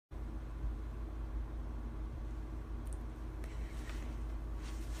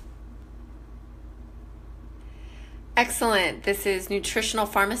Excellent. This is nutritional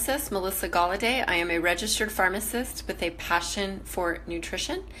pharmacist Melissa Galladay. I am a registered pharmacist with a passion for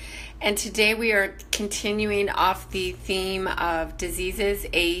nutrition. And today we are continuing off the theme of diseases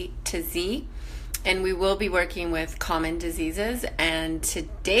A to Z. And we will be working with common diseases. And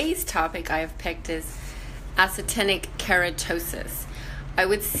today's topic I have picked is actinic keratosis. I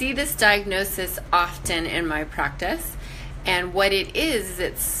would see this diagnosis often in my practice. And what it is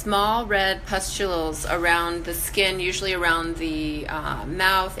it's small red pustules around the skin, usually around the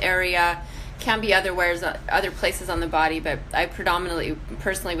mouth area. Can be other places on the body, but I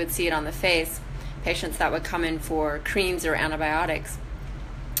personally would see it on the face, patients that would come in for creams or antibiotics.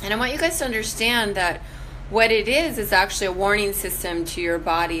 And I want you guys to understand that what it is actually a warning system to your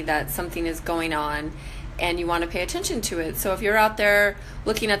body that something is going on and you want to pay attention to it. So if you're out there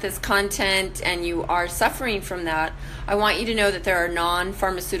looking at this content and you are suffering from that, I want you to know that there are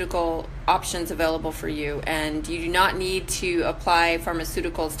non-pharmaceutical options available for you, and you do not need to apply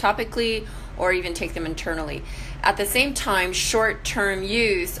pharmaceuticals topically or even take them internally. At the same time, short-term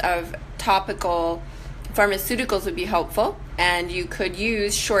use of topical pharmaceuticals would be helpful, and you could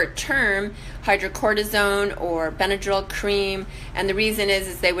use short-term hydrocortisone or Benadryl cream, and the reason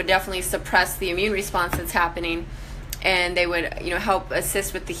is they would definitely suppress the immune response that's happening, and they would help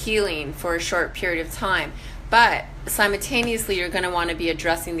assist with the healing for a short period of time. But simultaneously, you're going to want to be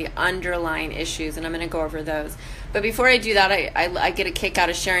addressing the underlying issues, and I'm going to go over those. But before I do that, I get a kick out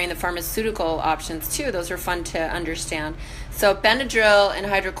of sharing the pharmaceutical options too. Those are fun to understand. So Benadryl and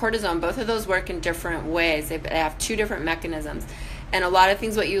hydrocortisone, both of those work in different ways. They have two different mechanisms. And a lot of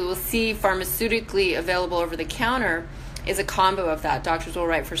things what you will see pharmaceutically available over the counter is a combo of that. Doctors will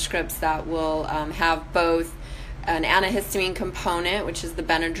write for scripts that will have both an antihistamine component, which is the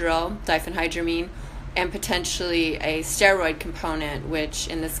Benadryl, diphenhydramine, and potentially a steroid component, which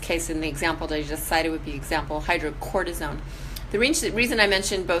in this case, in the example that I just cited, would be example hydrocortisone. The reason I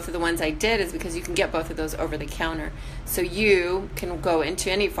mentioned both of the ones I did is because you can get both of those over the counter. So you can go into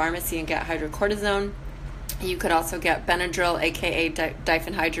any pharmacy and get hydrocortisone. You could also get Benadryl, aka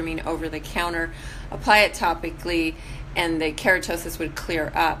diphenhydramine, over the counter, apply it topically, and the keratosis would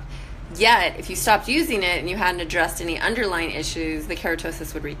clear up. Yet, if you stopped using it and you hadn't addressed any underlying issues, the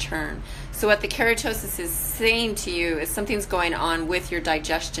keratosis would return. So what the keratosis is saying to you is something's going on with your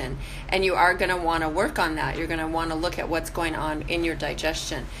digestion, and you are going to want to work on that. You're going to want to look at what's going on in your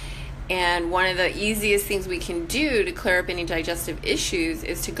digestion. And one of the easiest things we can do to clear up any digestive issues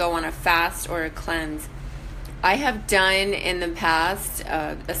is to go on a fast or a cleanse. I have done in the past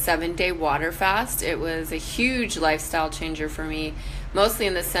a 7-day water fast. It was a huge lifestyle changer for me, mostly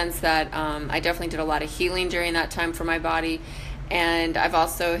in the sense that I definitely did a lot of healing during that time for my body. And I've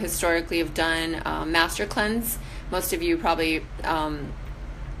also historically have done master cleanse. Most of you probably are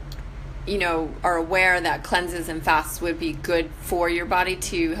aware that cleanses and fasts would be good for your body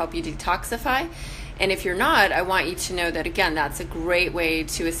to help you detoxify. And if you're not, I want you to know that, again, that's a great way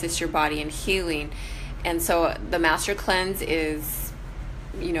to assist your body in healing. And so the master cleanse is,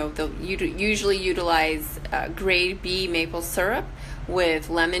 they'll usually utilize grade B maple syrup with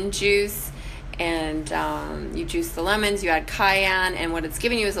lemon juice, and you juice the lemons, you add cayenne, and what it's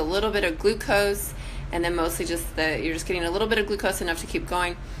giving you is a little bit of glucose, and then mostly you're just getting a little bit of glucose, enough to keep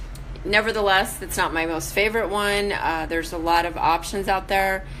going. Nevertheless, it's not my most favorite one. There's a lot of options out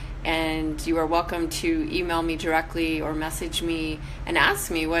there, and you are welcome to email me directly or message me and ask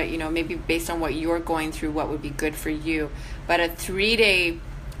me what, maybe based on what you're going through, what would be good for you. But a 3-day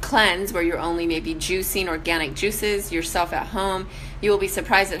cleanse where you're only maybe juicing organic juices yourself at home, you will be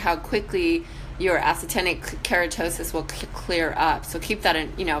surprised at how quickly your actinic keratosis will clear up. So keep that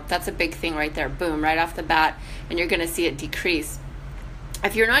in, that's a big thing right there. Boom, right off the bat, and you're going to see it decrease.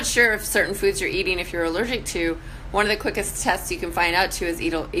 If you're not sure if certain foods you're eating, if you're allergic to, one of the quickest tests you can find out to is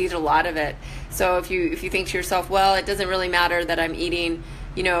eat a lot of it. So if you think to yourself, well, it doesn't really matter that I'm eating,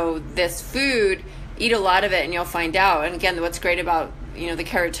 this food, eat a lot of it and you'll find out. And again, what's great about the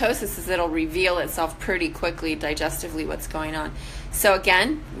keratosis is it'll reveal itself pretty quickly digestively what's going on. So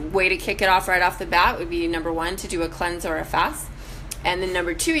again, way to kick it off right off the bat would be, number 1, to do a cleanse or a fast. And then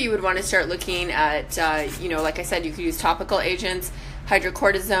number 2, you would want to start looking at, like I said, you could use topical agents,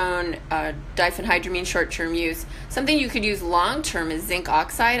 hydrocortisone, diphenhydramine, short-term use. Something you could use long-term is zinc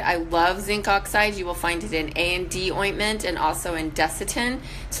oxide. I love zinc oxide. You will find it in A&D ointment and also in Desitin.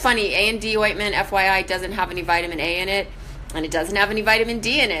 It's funny, A&D ointment, FYI, doesn't have any vitamin A in it, and it doesn't have any vitamin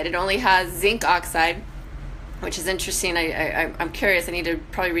D in it. It only has zinc oxide, which is interesting. I'm curious. I need to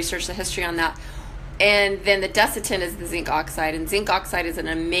probably research the history on that. And then the Desitin is the zinc oxide, and zinc oxide is an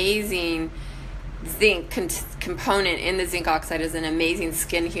amazing zinc component in the zinc oxide is an amazing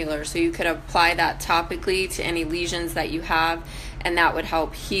skin healer. So you could apply that topically to any lesions that you have, and that would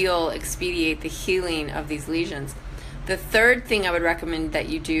help heal, expedite the healing of these lesions. The third thing I would recommend that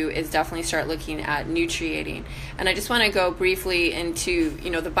you do is definitely start looking at nutriating. And I just want to go briefly into,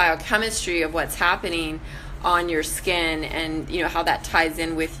 the biochemistry of what's happening on your skin and, how that ties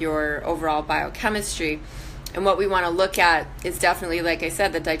in with your overall biochemistry. And what we want to look at is definitely, like I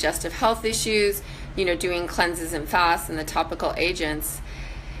said, the digestive health issues, doing cleanses and fasts and the topical agents.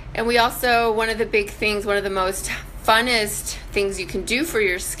 And we also, one of the most funnest things you can do for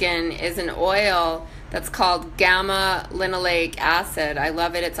your skin is an oil that's called gamma linoleic acid. I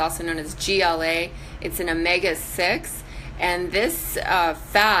love it. It's also known as GLA. It's an omega-6. And this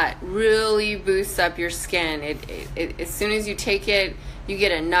fat really boosts up your skin. As soon as you take it, you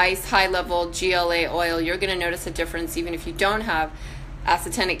get a nice high-level GLA oil. You're going to notice a difference even if you don't have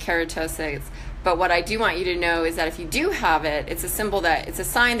actinic keratosis. But what I do want you to know is that if you do have it, it's a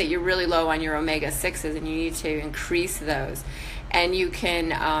sign that you're really low on your omega-6s and you need to increase those. And you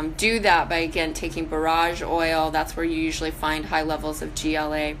can do that by, again, taking borage oil. That's where you usually find high levels of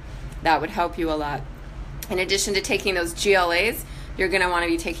GLA. That would help you a lot. In addition to taking those GLAs, you're going to want to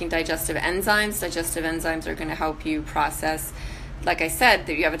be taking digestive enzymes. Digestive enzymes are going to help you process, like I said,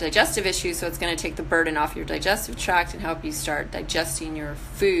 that you have a digestive issue, so it's going to take the burden off your digestive tract and help you start digesting your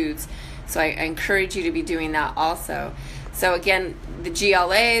foods. So I encourage you to be doing that also. So again, the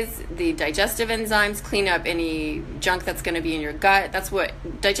GLAs, the digestive enzymes, clean up any junk that's going to be in your gut. That's what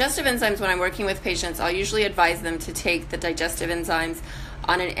digestive enzymes, when I'm working with patients, I'll usually advise them to take the digestive enzymes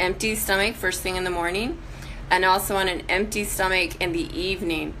on an empty stomach first thing in the morning, and also on an empty stomach in the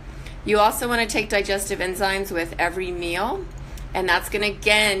evening. You also want to take digestive enzymes with every meal, and that's going to,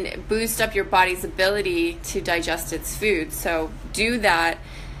 again, boost up your body's ability to digest its food. So do that.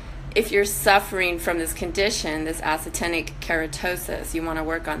 If you're suffering from this condition, this actinic keratosis, you want to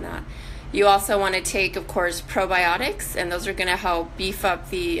work on that. You also want to take, of course, probiotics, and those are going to help beef up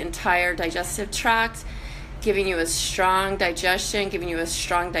the entire digestive tract, giving you a strong digestion, giving you a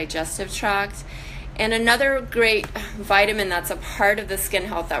strong digestive tract. And another great vitamin that's a part of the skin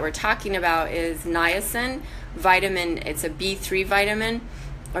health that we're talking about is niacin vitamin. It's a B3 vitamin,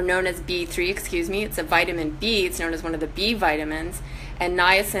 or known as B3, It's a vitamin B. It's known as one of the B vitamins. And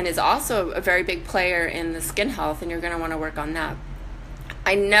niacin is also a very big player in the skin health, and you're going to want to work on that.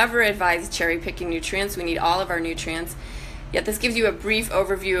 I never advise cherry picking nutrients. We need all of our nutrients. Yet this gives you a brief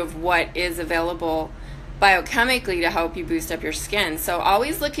overview of what is available biochemically to help you boost up your skin. So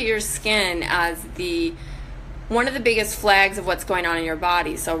always look at your skin as one of the biggest flags of what's going on in your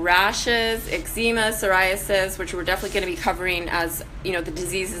body. So rashes, eczema, psoriasis, which we're definitely going to be covering as, the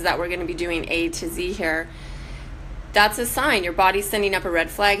diseases that we're going to be doing A to Z here. That's a sign. Your body's sending up a red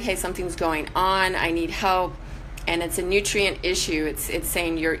flag. Hey, something's going on. I need help. And it's a nutrient issue. It's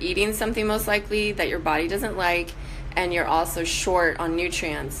saying you're eating something most likely that your body doesn't like, and you're also short on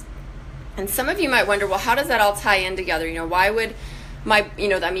nutrients. And some of you might wonder, well, how does that all tie in together? Why would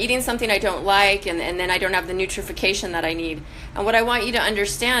I'm eating something I don't like, and then I don't have the nutrification that I need. And what I want you to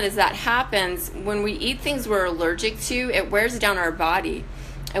understand is that happens when we eat things we're allergic to. It wears down our body.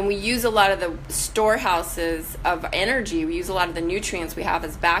 And we use a lot of the storehouses of energy. We use a lot of the nutrients we have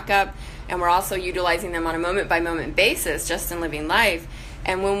as backup, and we're also utilizing them on a moment-by-moment basis just in living life.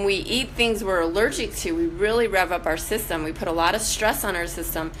 And when we eat things we're allergic to, we really rev up our system. We put a lot of stress on our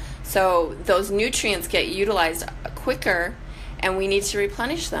system. So those nutrients get utilized quicker, and we need to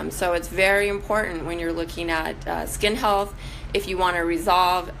replenish them. So it's very important when you're looking at skin health. If you want to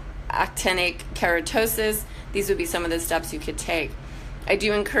resolve actinic keratosis, these would be some of the steps you could take. I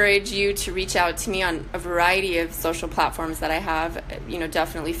do encourage you to reach out to me on a variety of social platforms that I have,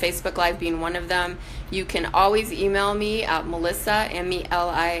 definitely Facebook Live being one of them. You can always email me at Melissa,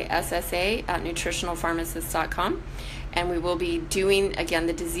 MELISSA, at nutritionalpharmacist.com. And we will be doing, again,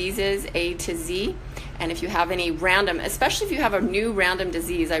 the diseases A to Z. And if you have any especially if you have a new random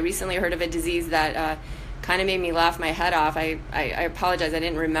disease, I recently heard of a disease that kind of made me laugh my head off. I apologize. I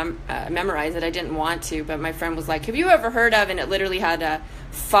didn't memorize it. I didn't want to, but my friend was like, have you ever heard of, and it literally had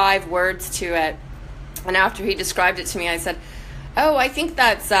 5 words to it. And after he described it to me, I said, oh, I think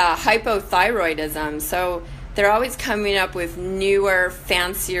that's hypothyroidism. So they're always coming up with newer,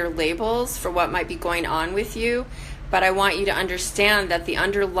 fancier labels for what might be going on with you. But I want you to understand that the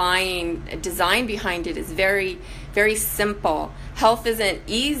underlying design behind it is very, very simple. Health isn't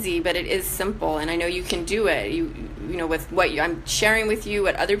easy, but it is simple, and I know you can do it. With what I'm sharing with you,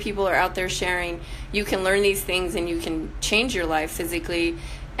 what other people are out there sharing, you can learn these things, and you can change your life physically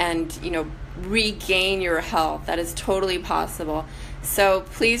and regain your health. That is totally possible. So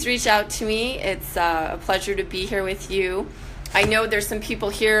please reach out to me. It's a pleasure to be here with you. I know there's some people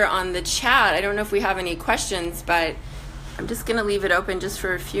here on the chat. I don't know if we have any questions, but I'm just going to leave it open just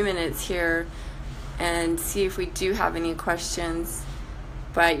for a few minutes here and see if we do have any questions.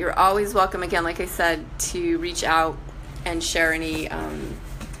 But you're always welcome, again, like I said, to reach out and share any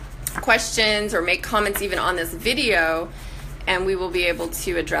questions or make comments even on this video, and we will be able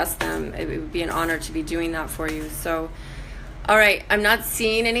to address them. It would be an honor to be doing that for you. So, all right, I'm not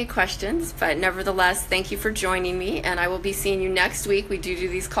seeing any questions, but nevertheless, thank you for joining me, and I will be seeing you next week. We do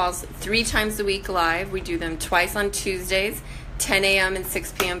these calls 3 times a week live. We do them twice on Tuesdays, 10 a.m. and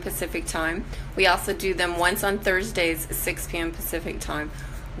 6 p.m. Pacific time. We also do them once on Thursdays, 6 p.m. Pacific time.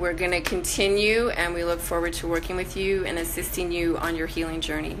 We're going to continue, and we look forward to working with you and assisting you on your healing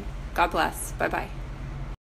journey. God bless. Bye-bye.